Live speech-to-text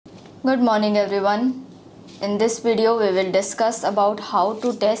Good morning everyone. In this video we will discuss about how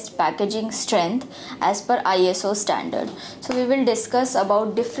to test packaging strength as per ISO standard. So we will discuss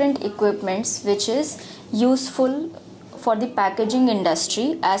about different equipments which is useful for the packaging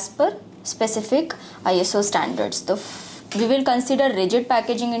industry as per specific ISO standards. We will consider rigid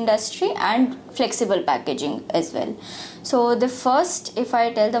packaging industry and flexible packaging as well. So the first, if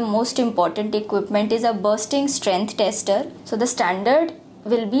I tell, the most important equipment is a bursting strength tester. So the standard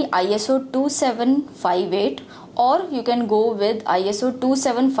will be ISO 2758 or you can go with ISO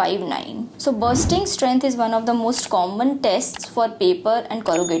 2759. So bursting strength is one of the most common tests for paper and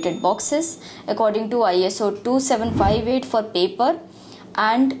corrugated boxes. According to ISO 2758 for paper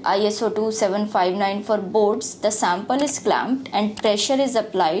and ISO 2759 for boards, the sample is clamped and pressure is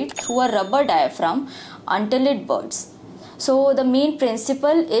applied through a rubber diaphragm until it bursts. So the main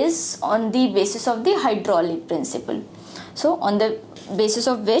principle is on the basis of the hydraulic principle. So on the basis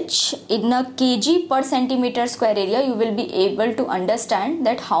of which in a kg per centimeter square area you will be able to understand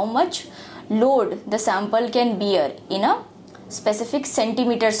that how much load the sample can bear in a specific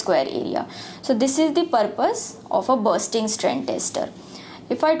centimeter square area. So this is the purpose of a bursting strength tester.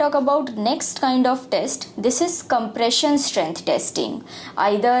 If I talk about next kind of test, this is compression strength testing,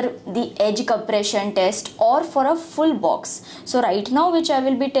 either the edge compression test or for a full box. So right now which I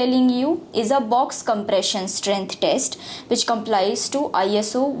will be telling you is a box compression strength test which complies to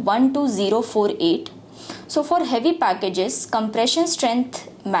ISO 12048. So for heavy packages, compression strength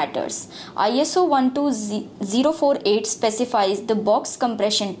matters. ISO 12048 specifies the box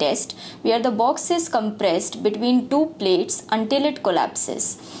compression test where the box is compressed between two plates until it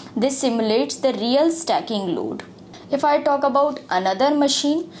collapses. This simulates the real stacking load. If I talk about another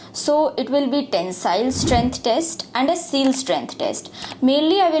machine, so it will be tensile strength test and a seal strength test.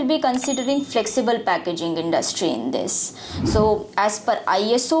 Mainly I will be considering flexible packaging industry in this. So as per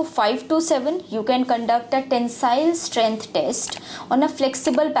ISO 527, you can conduct a tensile strength test on a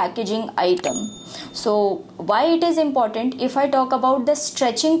flexible packaging item. So why it is important? If I talk about the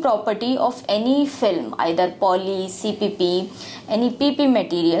stretching property of any film, either poly, CPP, any PP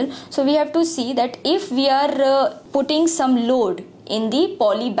material, so we have to see that if we are putting some load in the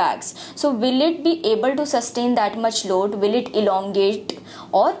poly bags, so will it be able to sustain that much load? Will it elongate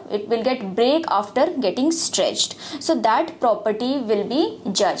or it will get break after getting stretched? So that property will be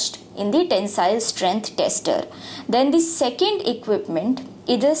judged in the tensile strength tester. Then the second equipment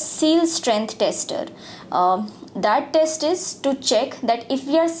is a seal strength tester. That test is to check that if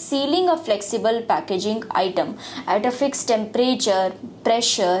we are sealing a flexible packaging item at a fixed temperature,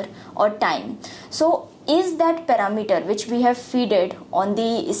 pressure or time, so is that parameter which we have fed on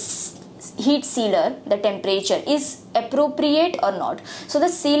the heat sealer, the temperature, is appropriate or not? So the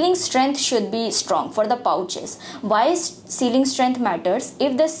sealing strength should be strong for the pouches. Why sealing strength matters?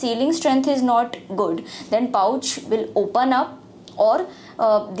 If the sealing strength is not good, then pouch will open up, or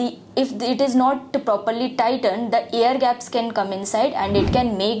if it is not properly tightened, the air gaps can come inside and it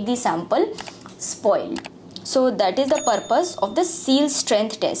can make the sample spoiled. So that is the purpose of the seal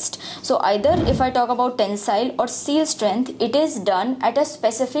strength test. So either if I talk about tensile or seal strength, it is done at a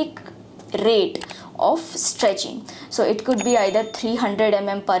specific rate of stretching. So it could be either 300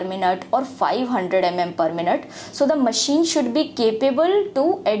 mm per minute or 500 mm per minute. So the machine should be capable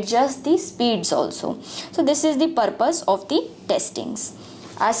to adjust the speeds also. So this is the purpose of the testings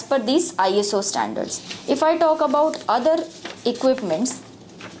as per these ISO standards. If I talk about other equipments,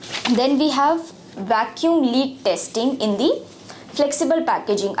 then we have vacuum leak testing in the flexible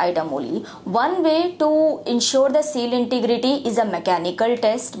packaging item only. One way to ensure the seal integrity is a mechanical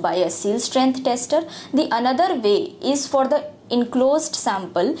test by a seal strength tester. The another way is for the enclosed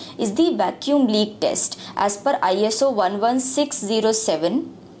sample is the vacuum leak test as per ISO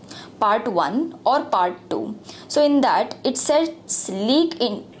 11607 part 1 or part 2. So in that it sets leak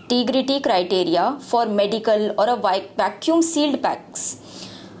integrity criteria for medical or a vacuum sealed packs.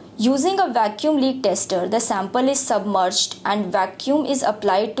 Using a vacuum leak tester, the sample is submerged and vacuum is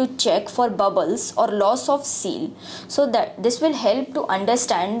applied to check for bubbles or loss of seal. So that this will help to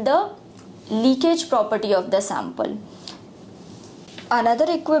understand the leakage property of the sample. Another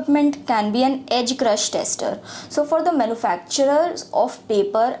equipment can be an edge crush tester. So for the manufacturers of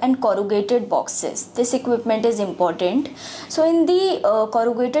paper and corrugated boxes, this equipment is important. So in the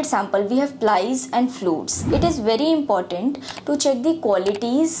corrugated sample, we have plies and flutes. It is very important to check the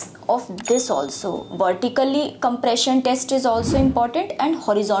qualities of this also. Vertically compression test is also important and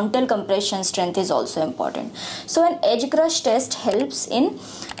horizontal compression strength is also important. So an edge crush test helps in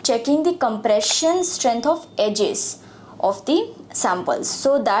checking the compression strength of edges of the samples.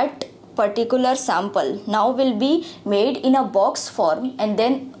 So that particular sample now will be made in a box form, and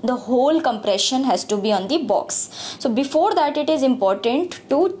then the whole compression has to be on the box. So before that, it is important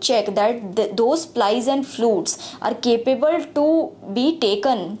to check that those plies and flutes are capable to be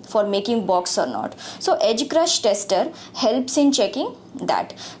taken for making box or not. So edge crush tester helps in checking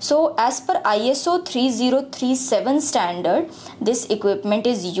that. So as per ISO 3037 standard, this equipment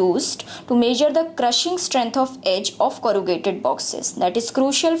is used to measure the crushing strength of edge of corrugated boxes. That is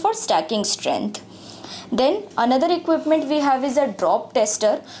crucial for stacking strength. Then another equipment we have is a drop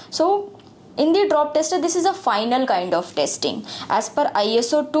tester. So in the drop tester, this is a final kind of testing. As per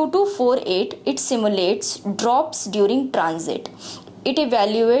ISO 2248, it simulates drops during transit. It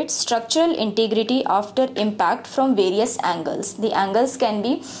evaluates structural integrity after impact from various angles. The angles can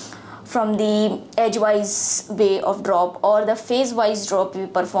be from the edgewise way of drop or the phase-wise drop we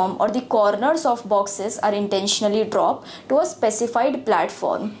perform, or the corners of boxes are intentionally dropped to a specified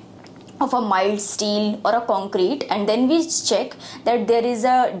platform of a mild steel or a concrete, and then we check that there is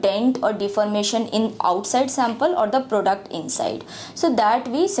a dent or deformation in outside sample or the product inside. So that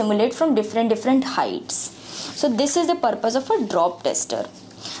we simulate from different heights. So this is the purpose of a drop tester.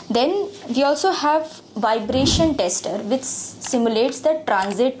 Then we also have vibration tester, which simulates the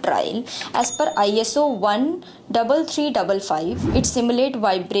transit trial. As per ISO 13355, it simulates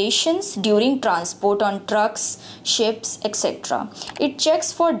vibrations during transport on trucks, ships, etc. It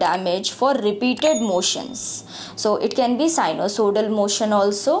checks for damage for repeated motions. So it can be sinusoidal motion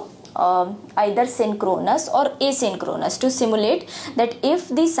also, either synchronous or asynchronous, to simulate that if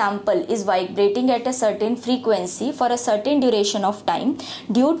the sample is vibrating at a certain frequency for a certain duration of time,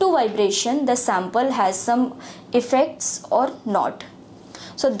 due to vibration the sample has some effects or not.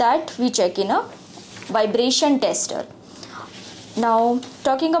 So that we check in a vibration tester. Now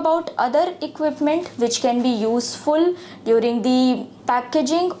talking about other equipment which can be useful during the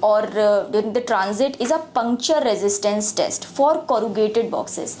packaging or during the transit is a puncture resistance test for corrugated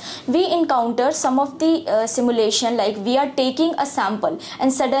boxes. We encounter some of the simulation, like we are taking a sample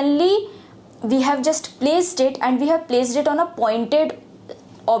and suddenly we have just placed it, and we have placed it on a pointed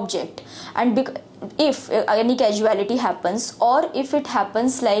object, and if any casualty happens, or if it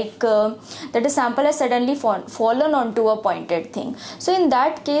happens like that a sample has suddenly fallen onto a pointed thing, so in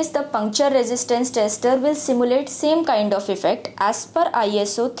that case the puncture resistance tester will simulate same kind of effect as per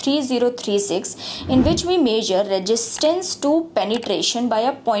ISO 3036, in which we measure resistance to penetration by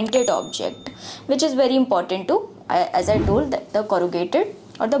a pointed object, which is very important to, as I told, the corrugated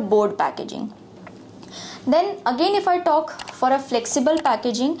or the board packaging. Then again, if I talk for a flexible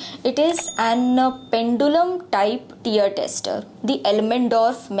packaging, it is an pendulum type tear tester, the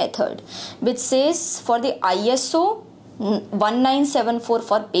Elmendorf method, which says for the ISO 1974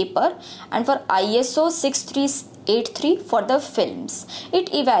 for paper and for ISO 6383 for the films.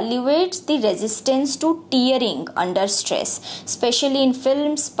 It evaluates the resistance to tearing under stress, especially in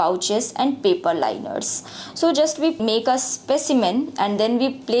films, pouches and paper liners. So just we make a specimen and then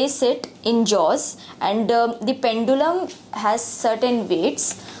we place it in jaws, and the pendulum has certain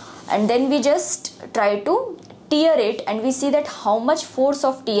weights, and then we just try to tear it, and we see that how much force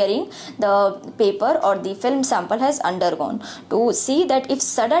of tearing the paper or the film sample has undergone, to see that if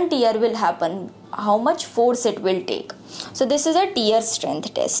sudden tear will happen, how much force it will take. So this is a tear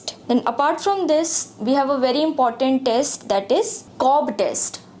strength test. Then apart from this, we have a very important test, that is Cobb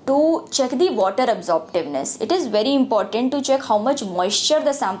test, to check the water absorptiveness. It is very important to check how much moisture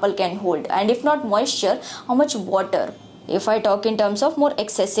the sample can hold, and if not moisture, how much water, if I talk in terms of more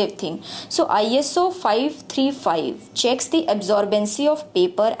excessive thing. So ISO 535 checks the absorbency of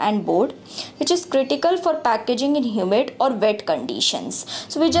paper and board, which is critical for packaging in humid or wet conditions.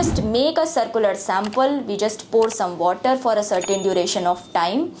 So we just make a circular sample, we just pour some water for a certain duration of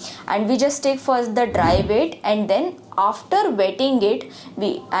time, and we just take first the dry weight, and then after wetting it,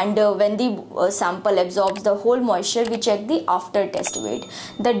 when the sample absorbs the whole moisture, we check the after test weight.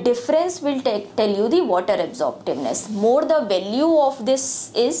 The difference will tell you the water absorptiveness. More the value of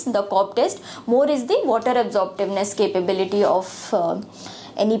this is the Cobb test, more is the water absorptiveness capability of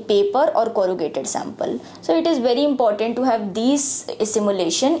any paper or corrugated sample. So it is very important to have these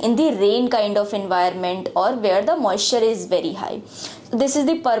simulation in the rain kind of environment or where the moisture is very high. So this is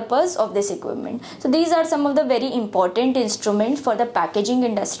the purpose of this equipment. So these are some of the very important instruments for the packaging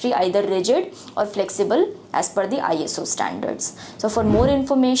industry, either rigid or flexible as per the ISO standards. So for more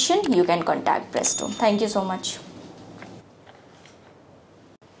information, you can contact Presto. Thank you so much.